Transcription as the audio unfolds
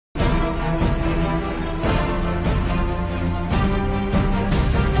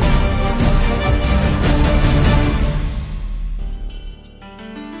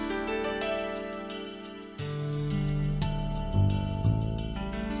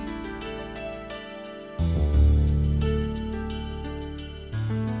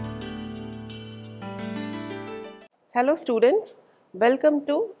Hello students, welcome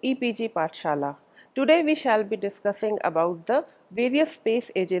to EPG Pathshala. Today we shall be discussing about the various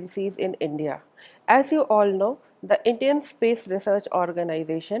space agencies in India. As you all know, the Indian Space Research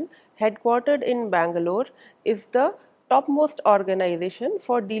Organization, headquartered in Bangalore, is the topmost organization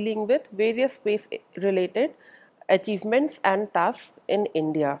for dealing with various space related achievements and tasks in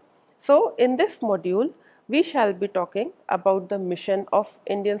India. So in this module, we shall be talking about the mission of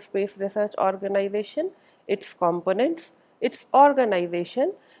Indian Space Research Organization, its components, its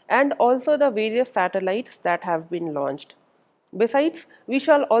organization, and also the various satellites that have been launched. Besides, we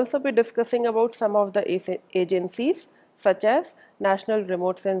shall also be discussing about some of the agencies such as National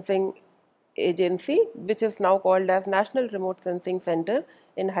Remote Sensing Agency, which is now called as National Remote Sensing Center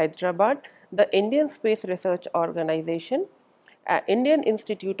in Hyderabad, the Indian Space Research Organization, Indian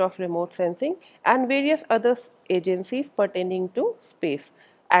Institute of Remote Sensing, and various other agencies pertaining to space.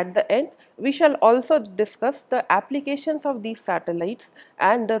 At the end, we shall also discuss the applications of these satellites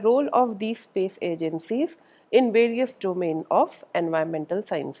and the role of these space agencies in various domains of environmental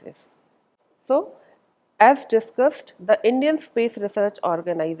sciences. So, as discussed, the Indian Space Research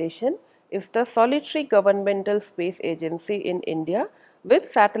Organization is the solitary governmental space agency in India with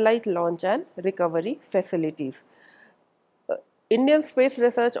satellite launch and recovery facilities. Indian Space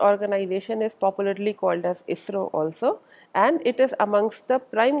Research Organization is popularly called as ISRO also, and it is amongst the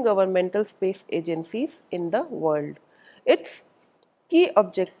prime governmental space agencies in the world. Its key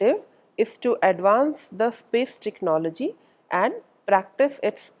objective is to advance the space technology and practice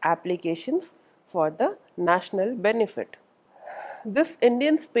its applications for the national benefit. This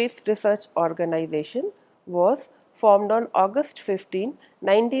Indian Space Research Organization was formed on August 15,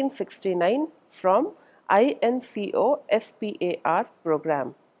 1969 from INCO SPAR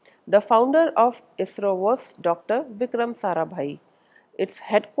program. The founder of ISRO was Dr. Vikram Sarabhai. It's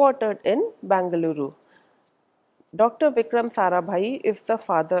headquartered in Bangalore. Dr. Vikram Sarabhai is the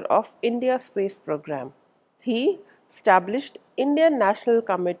father of India space program. He established Indian National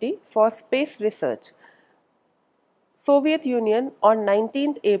Committee for Space Research. Soviet Union on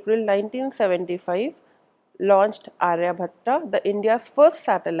 19th April 1975 launched Aryabhatta, the India's first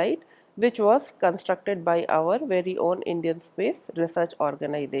satellite, which was constructed by our very own Indian Space Research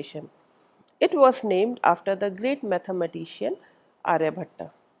Organization. It was named after the great mathematician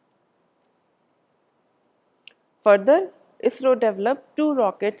Aryabhatta. Further, ISRO developed two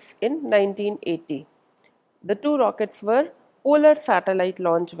rockets in 1980. The two rockets were Polar Satellite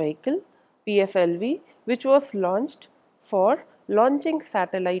Launch Vehicle (PSLV), which was launched for launching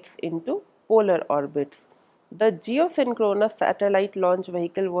satellites into polar orbits. The Geosynchronous Satellite Launch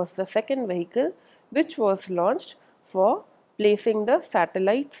Vehicle was the second vehicle which was launched for placing the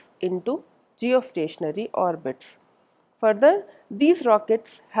satellites into geostationary orbits. Further, these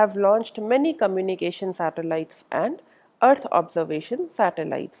rockets have launched many communication satellites and Earth observation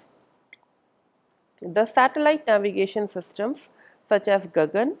satellites. The satellite navigation systems such as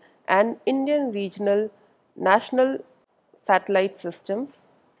Gagan and Indian Regional National Satellite Systems.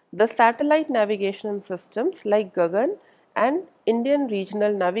 The satellite navigation systems like Gagan and Indian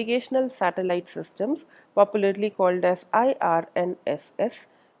Regional Navigational Satellite Systems, popularly called as IRNSS,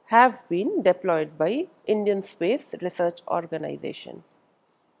 have been deployed by Indian Space Research Organization.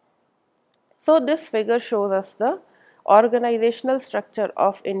 So this figure shows us the organizational structure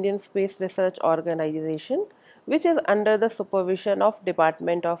of Indian Space Research Organization, which is under the supervision of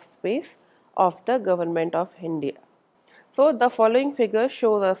Department of Space of the Government of India. So the following figure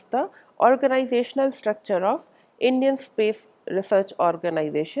shows us the organizational structure of Indian Space Research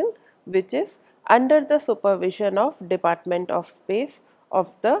Organization, which is under the supervision of Department of Space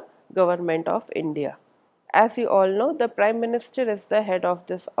of the Government of India. As you all know, the Prime Minister is the head of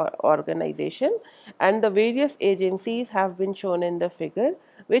this organization, and the various agencies have been shown in the figure,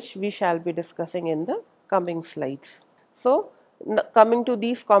 which we shall be discussing in the coming slides. So, coming to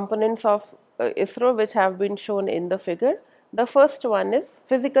these components of ISRO which have been shown in the figure, the first one is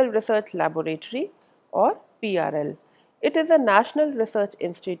Physical Research Laboratory or PRL. It is a national research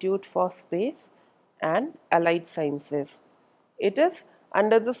institute for space and allied sciences. It is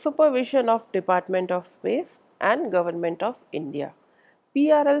under the supervision of Department of Space and Government of India.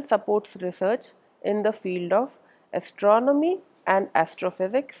 PRL supports research in the field of astronomy and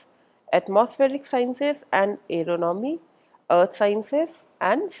astrophysics, atmospheric sciences and aeronomy, earth sciences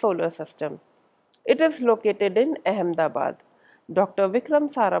and solar system. It is located in Ahmedabad. Dr.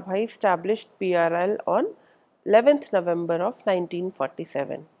 Vikram Sarabhai established PRL on 11th November of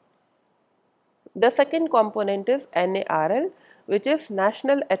 1947. The second component is NARL, which is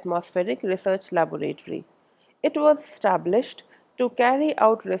National Atmospheric Research Laboratory. It was established to carry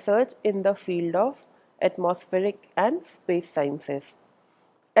out research in the field of atmospheric and space sciences.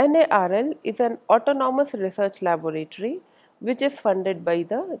 NARL is an autonomous research laboratory which is funded by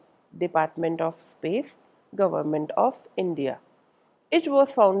the Department of Space, Government of India. It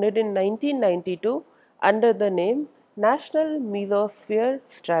was founded in 1992 under the name National Mesosphere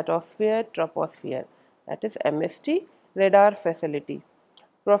Stratosphere Troposphere, that is MST Radar Facility.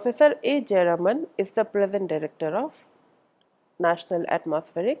 Professor A. Jayaraman is the present director of National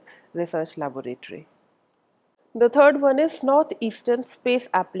Atmospheric Research Laboratory. The third one is Northeastern Space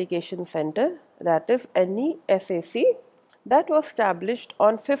Application Center, that is NESAC, that was established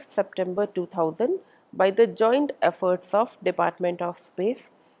on 5th September 2000 by the joint efforts of Department of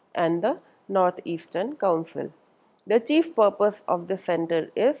Space and the Northeastern Council. The chief purpose of the center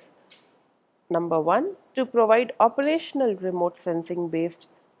is number 1, to provide operational remote sensing based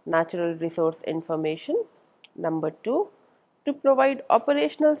natural resource information. Number 2, to provide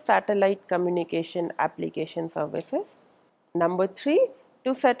operational satellite communication application services. Number 3,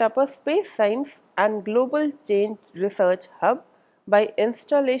 to set up a space science and global change research hub by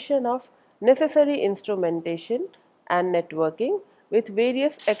installation of necessary instrumentation and networking with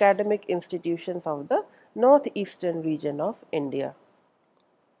various academic institutions of the northeastern region of India.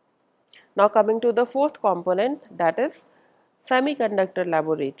 Now coming to the fourth component, that is Semiconductor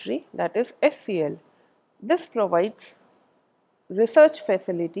Laboratory, that is SCL. This provides research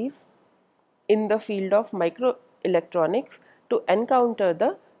facilities in the field of microelectronics to encounter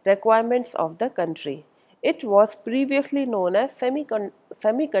the requirements of the country. It was previously known as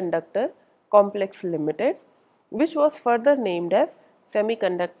Semiconductor Complex Limited, which was further named as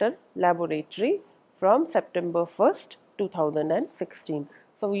Semiconductor Laboratory from September 1st, 2016.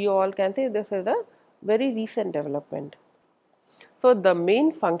 So, you all can say this is a very recent development. So, the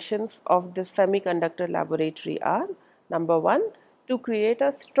main functions of this semiconductor laboratory are number 1, to create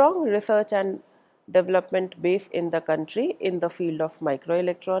a strong research and development base in the country in the field of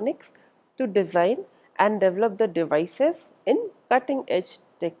microelectronics, to design and develop the devices in cutting edge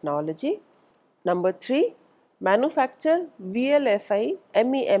technology. Number 3, manufacture VLSI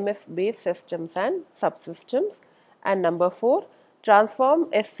MEMS based systems and subsystems. And number 4, transform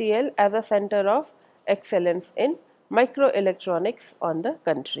SCL as a center of excellence in microelectronics on the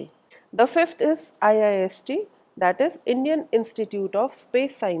country. The fifth is IIST, that is Indian Institute of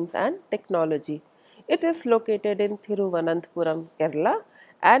Space Science and Technology. It is located in Thiruvananthapuram, Kerala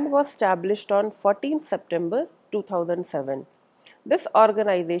and was established on 14 September 2007. This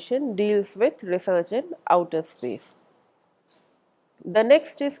organization deals with research in outer space. The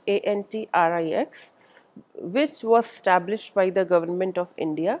next is ANTRIX, which was established by the Government of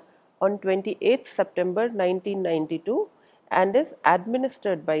India on 28 September 1992 and is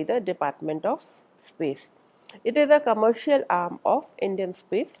administered by the Department of Space. It is a commercial arm of Indian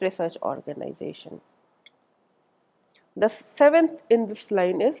Space Research Organization. The seventh in this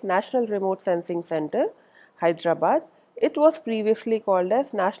line is National Remote Sensing Center, Hyderabad. It was previously called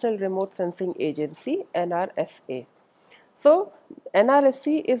as National Remote Sensing Agency, NRSA. So,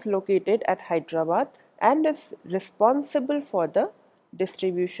 NRSC is located at Hyderabad and is responsible for the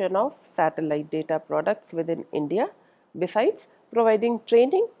distribution of satellite data products within India, besides providing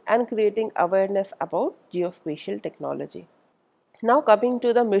training and creating awareness about geospatial technology. Now coming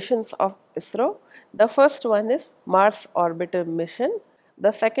to the missions of ISRO, the first one is Mars Orbiter mission,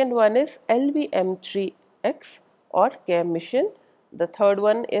 the second one is LVM-3X or CARE mission, the third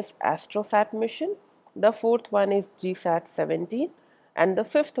one is AstroSat mission, the fourth one is GSAT-17 and the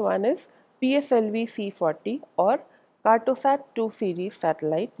fifth one is PSLV-C40 or Cartosat 2 series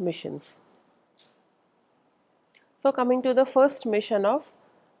satellite missions. So coming to the first mission of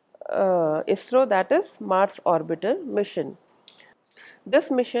ISRO, that is Mars Orbiter mission.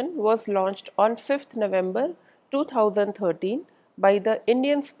 This mission was launched on 5th November 2013 by the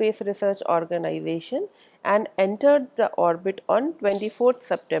Indian Space Research Organization and entered the orbit on 24th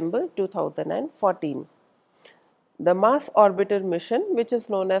September 2014. The Mars Orbiter mission, which is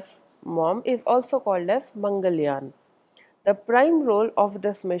known as MOM, is also called as Mangalyaan. The prime role of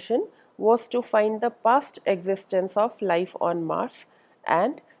this mission was to find the past existence of life on Mars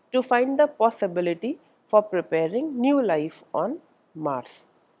and to find the possibility for preparing new life on Mars.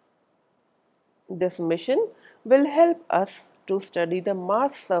 This mission will help us to study the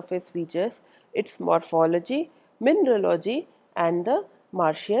Mars surface features, its morphology, mineralogy and the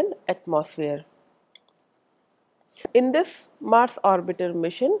Martian atmosphere. In this Mars Orbiter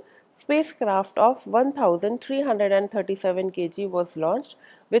mission, spacecraft of 1337 kg was launched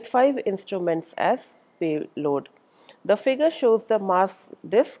with 5 instruments as payload. The figure shows the Mars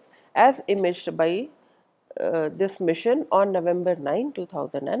disk as imaged by this mission on November 9,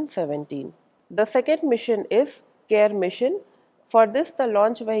 2017. The second mission is CARE mission. For this, the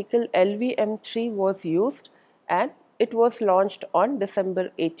launch vehicle LVM-3 was used and it was launched on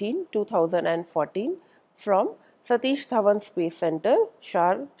December 18, 2014 from Satish Dhawan Space Center,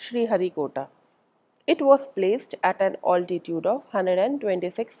 Shar, Sriharikota. It was placed at an altitude of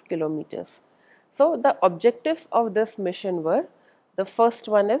 126 kilometers. So the objectives of this mission were, the first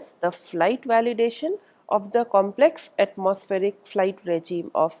one is the flight validation of the complex atmospheric flight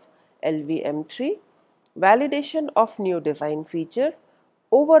regime of LVM-3, validation of new design feature,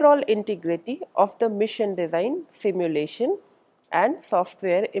 overall integrity of the mission design, simulation and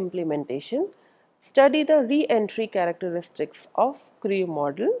software implementation, study the re-entry characteristics of crew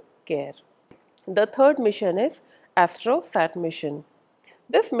model CARE. The third mission is AstroSat mission.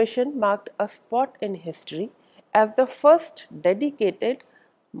 This mission marked a spot in history as the first dedicated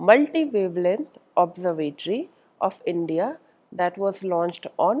multi-wavelength observatory of India that was launched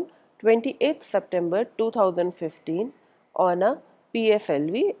on 28 September 2015 on a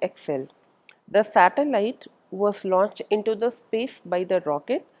PSLV XL. The satellite was launched into the space by the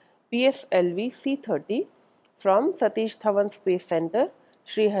rocket PSLV C-30 from Satish Dhawan Space Center,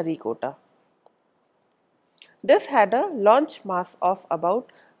 Sriharikota. This had a launch mass of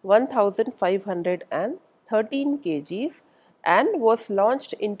about 1513 kgs and was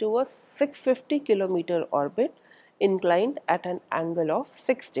launched into a 650 km orbit inclined at an angle of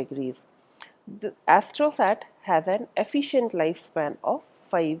 6 degrees. The AstroSat has an efficient lifespan of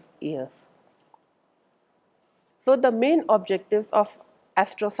 5 years. So the main objectives of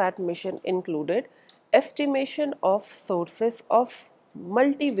AstroSat mission included estimation of sources of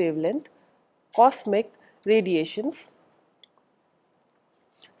multi-wavelength cosmic radiations.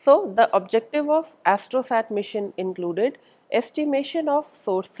 So the objective of AstroSat mission included estimation of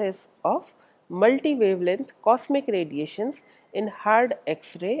sources of multi-wavelength cosmic radiations in hard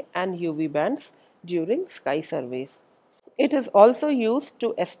X-ray and UV bands during sky surveys. It is also used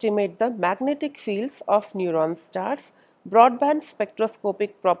to estimate the magnetic fields of neutron stars, broadband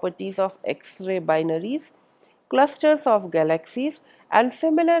spectroscopic properties of X-ray binaries, clusters of galaxies and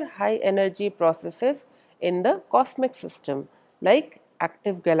similar high energy processes in the cosmic system like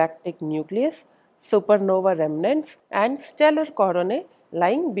active galactic nucleus, supernova remnants and stellar coronae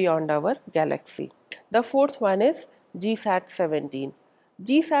lying beyond our galaxy. The fourth one is GSAT-17.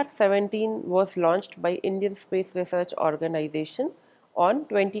 GSAT-17 was launched by Indian Space Research Organization on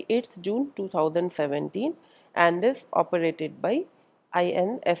 28th June 2017 and is operated by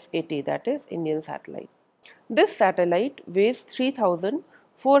INSAT, that is Indian Satellite. This satellite weighs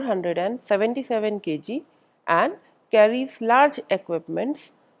 3,477 kg and carries large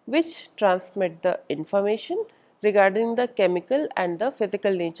equipments which transmit the information regarding the chemical and the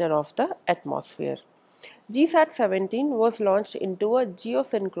physical nature of the atmosphere. GSAT-17 was launched into a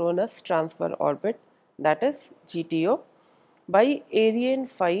geosynchronous transfer orbit, that is GTO, by Ariane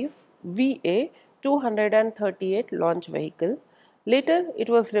 5 VA-238 launch vehicle. Later, it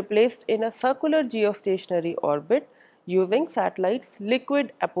was replaced in a circular geostationary orbit using satellite's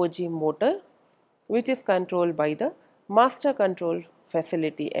liquid apogee motor, which is controlled by the Master Control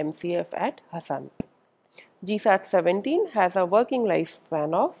Facility MCF at Hassan. GSAT-17 has a working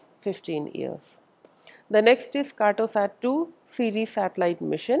lifespan of 15 years. The next is Cartosat-2 series satellite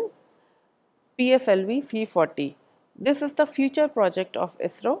mission, PSLV C-40. This is the future project of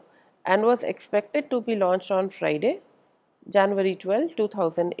ISRO and was expected to be launched on Friday, January 12,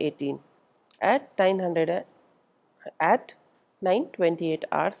 2018 at 9:28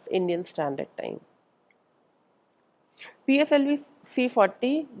 hours Indian Standard Time. PSLV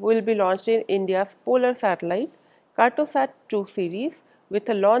C-40 will be launched in India's polar satellite Cartosat-2 series with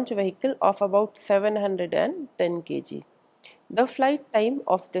a launch vehicle of about 710 kg. The flight time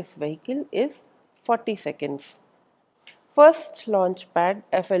of this vehicle is 40 seconds. First launch pad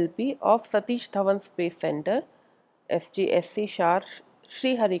FLP of Satish Dhawan Space Center SGSC Shar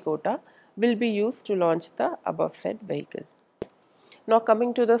Sriharikota will be used to launch the above said vehicle. Now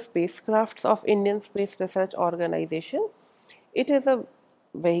coming to the spacecrafts of Indian Space Research Organization, it is a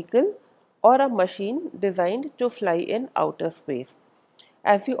vehicle or a machine designed to fly in outer space.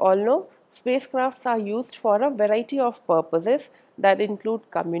 As you all know, spacecrafts are used for a variety of purposes that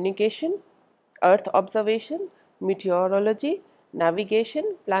include communication, Earth observation, meteorology,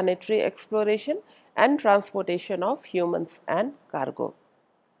 navigation, planetary exploration, and transportation of humans and cargo.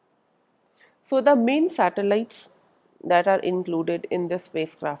 So the main satellites that are included in this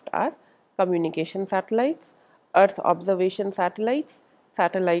spacecraft are communication satellites, Earth observation satellites,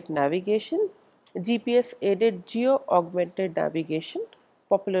 satellite navigation, GPS aided geo augmented navigation,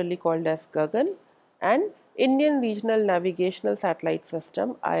 popularly called as Gagan, and Indian Regional Navigational Satellite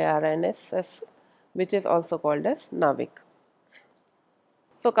System IRNSS, which is also called as NAVIC.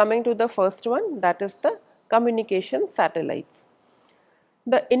 So coming to the first one, that is the communication satellites.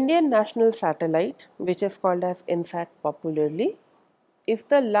 The Indian national satellite, which is called as INSAT popularly, is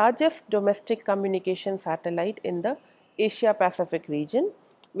the largest domestic communication satellite in the Asia Pacific region,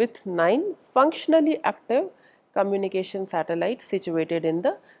 with 9 functionally active communication satellites situated in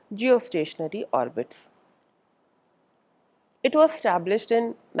the geostationary orbits. It was established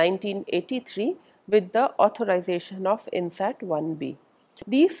in 1983 with the authorization of INSAT 1B.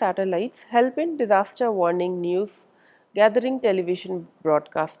 These satellites help in disaster warning news, gathering television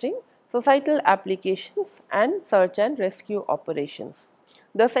broadcasting, societal applications, and search and rescue operations.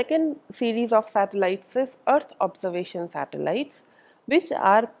 The second series of satellites is Earth observation satellites, which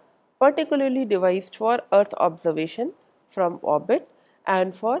are particularly devised for Earth observation from orbit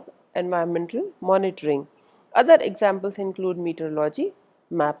and for environmental monitoring. Other examples include meteorology,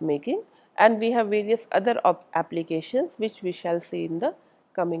 map making, and we have various other applications which we shall see in the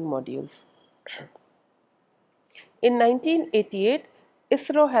coming modules. In 1988,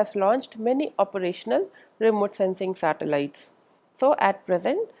 ISRO has launched many operational remote sensing satellites. So at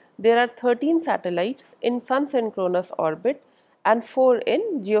present, there are 13 satellites in sun synchronous orbit and 4 in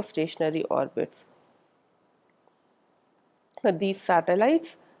geostationary orbits. These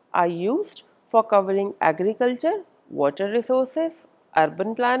satellites are used for covering agriculture, water resources,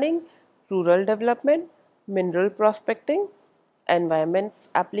 urban planning, rural development, mineral prospecting, environment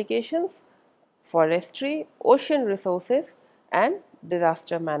applications, forestry, ocean resources, and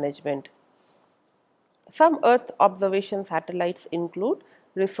disaster management. Some Earth observation satellites include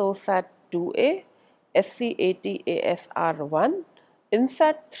ResourceSat 2A, SCATASR-1,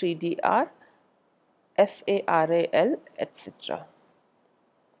 INSAT 3DR, SARAL, etc.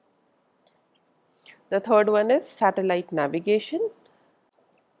 The third one is satellite navigation.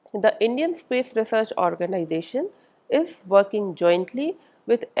 The Indian Space Research Organization is working jointly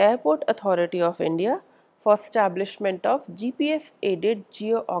with Airport Authority of India for establishment of GPS-aided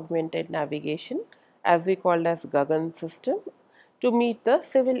geo-augmented navigation, as we call as Gagan system, to meet the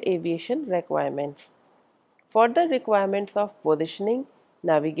civil aviation requirements. For the requirements of positioning,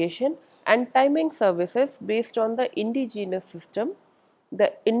 navigation, and timing services based on the indigenous system,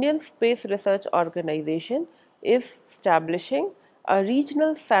 the Indian Space Research Organization is establishing a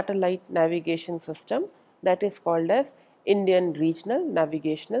regional satellite navigation system that is called as Indian Regional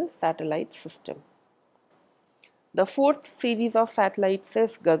Navigational Satellite System. The fourth series of satellites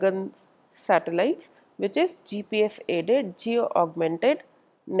is Gagan satellites, which is GPS aided geo augmented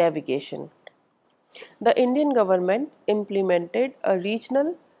navigation. The Indian government implemented a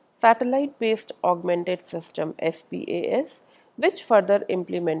regional satellite based augmented system SPAS, which further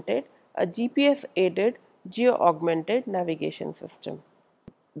implemented a GPS aided geo augmented navigation system.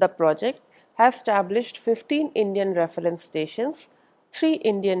 The project has established 15 Indian reference stations, 3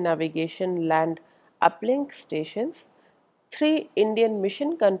 Indian navigation land uplink stations, 3 Indian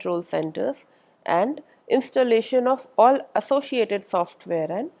mission control centers, and installation of all associated software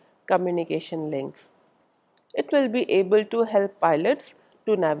and communication links. It will be able to help pilots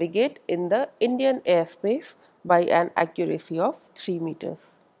to navigate in the Indian airspace by an accuracy of 3 meters.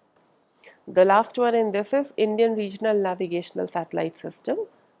 The last one in this is Indian Regional Navigational Satellite System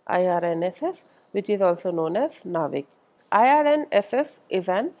IRNSS, which is also known as NAVIC. IRNSS is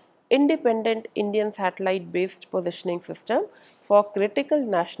an independent Indian satellite based positioning system for critical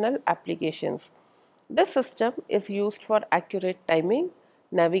national applications. This system is used for accurate timing,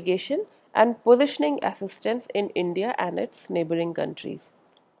 navigation, and positioning assistance in India and its neighboring countries.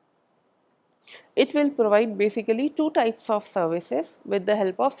 It will provide basically 2 types of services with the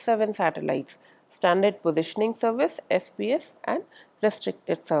help of 7 satellites: Standard Positioning Service SPS and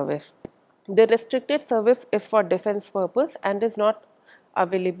Restricted Service. The restricted service is for defense purpose and is not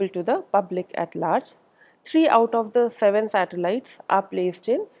available to the public at large. 3 out of the 7 satellites are placed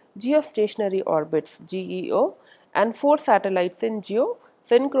in geostationary orbits GEO and 4 satellites in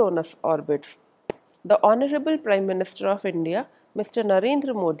geosynchronous orbits. The Honorable Prime Minister of India, Mr.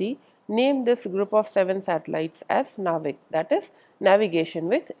 Narendra Modi, named this group of 7 satellites as NAVIC, that is Navigation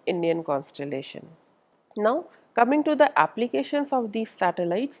with Indian Constellation. Now, coming to the applications of these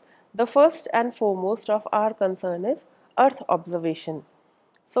satellites, the first and foremost of our concern is Earth observation.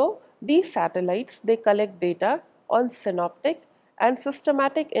 So, these satellites, they collect data on synoptic and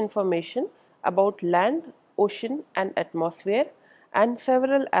systematic information about land, ocean and atmosphere and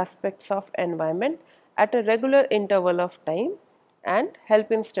several aspects of environment at a regular interval of time and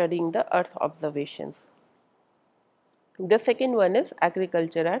help in studying the Earth observations. The second one is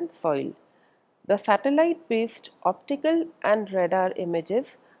agriculture and soil. The satellite-based optical and radar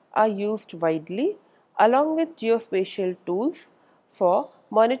images are used widely along with geospatial tools for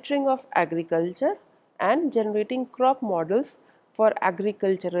monitoring of agriculture and generating crop models for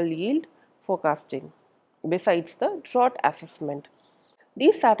agricultural yield forecasting, besides the drought assessment.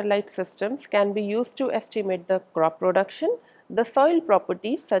 These satellite systems can be used to estimate the crop production, the soil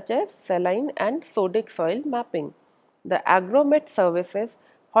properties such as saline and sodic soil mapping, the agromet services,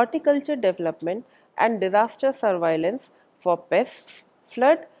 horticulture development and disaster surveillance for pests,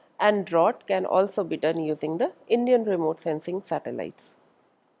 flood and drought can also be done using the Indian remote sensing satellites.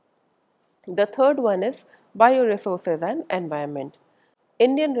 The third one is bioresources and environment.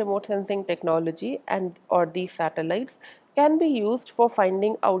 Indian remote sensing technology and or these satellites can be used for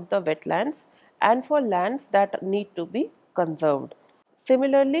finding out the wetlands and for lands that need to be conserved.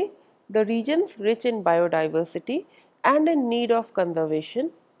 Similarly, the regions rich in biodiversity and in need of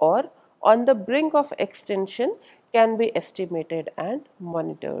conservation or on the brink of extinction can be estimated and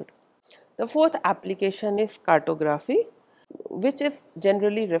monitored. The fourth application is cartography, which is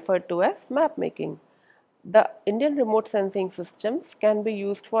generally referred to as map making. The Indian remote sensing systems can be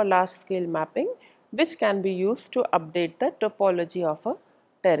used for large scale mapping, which can be used to update the topology of a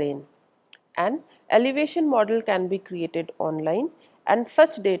terrain. An elevation model can be created online and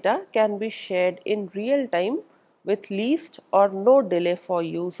such data can be shared in real time with least or no delay for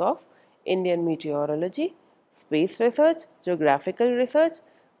use of Indian meteorology, space research, geographical research,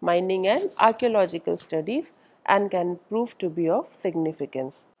 mining and archaeological studies and can prove to be of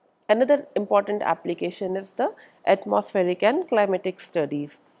significance. Another important application is the atmospheric and climatic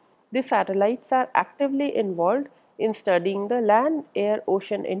studies. The satellites are actively involved in studying the land air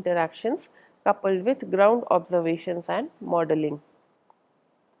ocean interactions coupled with ground observations and modeling.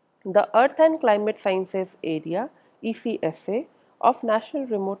 The Earth and Climate Sciences Area ECSA of National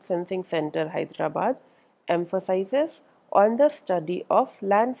Remote Sensing Center Hyderabad emphasizes on the study of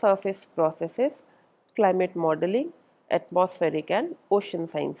land surface processes, climate modeling, atmospheric and ocean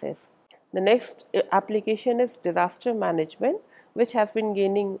sciences. The next application is disaster management, which has been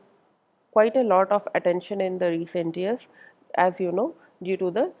gaining quite a lot of attention in the recent years, as you know, due to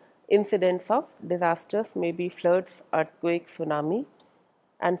the incidents of disasters, maybe floods, earthquakes, tsunami,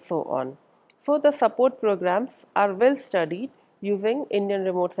 and so on. So, the support programs are well studied using Indian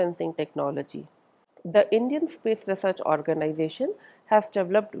remote sensing technology. The Indian Space Research Organization has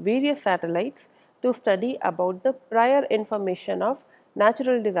developed various satellites to study about the prior information of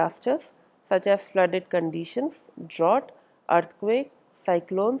natural disasters such as flooded conditions, drought, earthquake,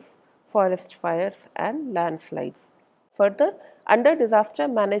 cyclones, forest fires and landslides. Further, under Disaster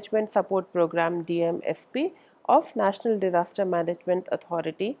Management Support Program DMSP of National Disaster Management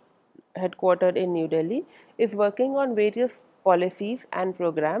Authority headquartered in New Delhi is working on various policies and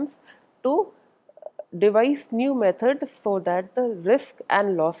programs to devise new methods so that the risk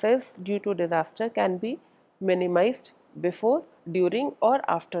and losses due to disaster can be minimized before, during or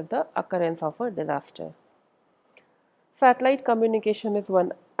after the occurrence of a disaster. Satellite communication is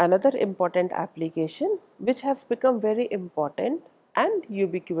one another important application which has become very important and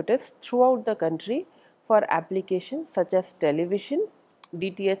ubiquitous throughout the country for applications such as television,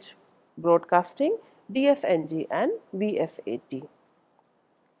 DTH broadcasting, DSNG and VSAT.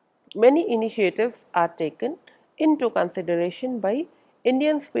 Many initiatives are taken into consideration by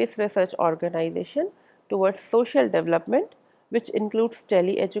Indian Space Research Organization towards social development, which includes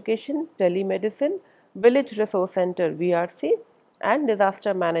tele-education, telemedicine, Village Resource Center VRC and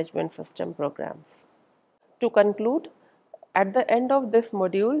disaster management system programs. To conclude, at the end of this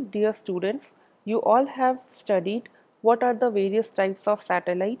module, dear students, you all have studied what are the various types of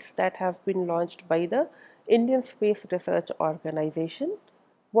satellites that have been launched by the Indian Space Research Organization.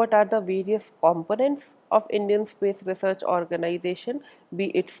 What are the various components of Indian Space Research Organization, be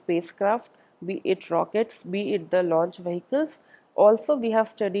it spacecraft, be it rockets, be it the launch vehicles. Also, we have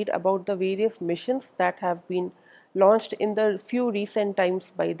studied about the various missions that have been launched in the few recent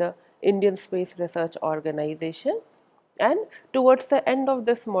times by the Indian Space Research Organization. And towards the end of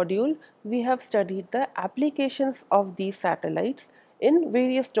this module, we have studied the applications of these satellites in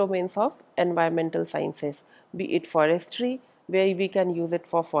various domains of environmental sciences, be it forestry, where we can use it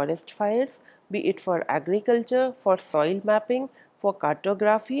for forest fires, be it for agriculture, for soil mapping, for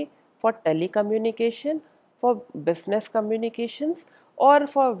cartography, for telecommunication, for business communications, or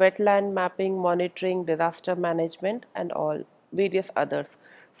for wetland mapping, monitoring, disaster management and all various others.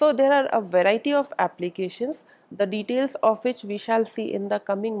 So there are a variety of applications, the details of which we shall see in the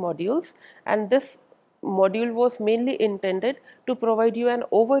coming modules, and this module was mainly intended to provide you an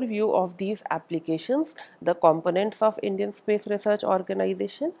overview of these applications, the components of Indian Space Research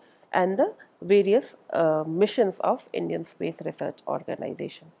Organization and the various missions of Indian Space Research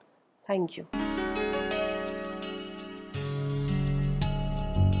Organization. Thank you.